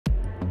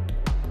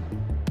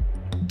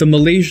The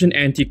Malaysian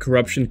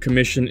Anti-Corruption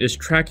Commission is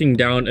tracking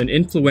down an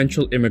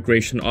influential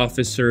immigration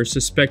officer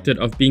suspected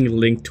of being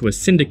linked to a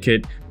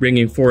syndicate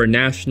bringing foreign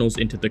nationals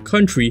into the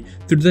country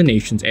through the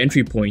nation's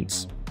entry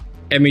points.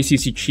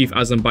 MACC Chief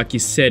Azam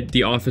Baki said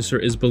the officer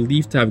is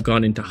believed to have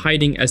gone into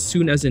hiding as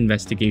soon as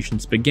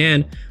investigations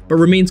began, but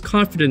remains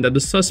confident that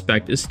the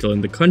suspect is still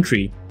in the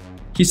country.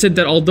 He said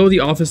that although the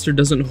officer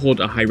doesn't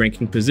hold a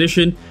high-ranking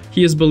position,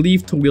 he is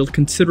believed to wield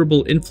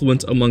considerable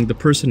influence among the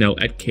personnel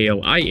at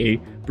KLIA,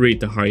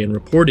 Berita Harian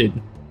reported.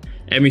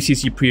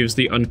 MACC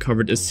previously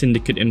uncovered a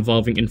syndicate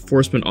involving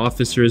enforcement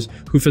officers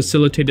who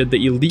facilitated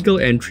the illegal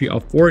entry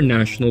of foreign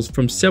nationals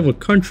from several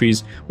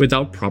countries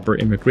without proper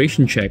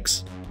immigration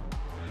checks.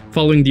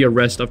 Following the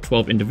arrest of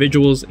 12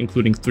 individuals,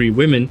 including 3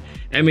 women,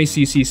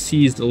 MACC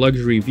seized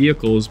luxury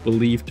vehicles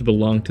believed to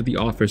belong to the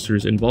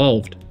officers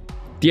involved.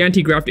 The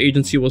anti-graft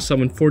agency will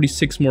summon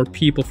 46 more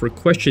people for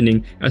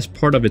questioning as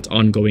part of its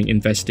ongoing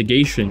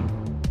investigation.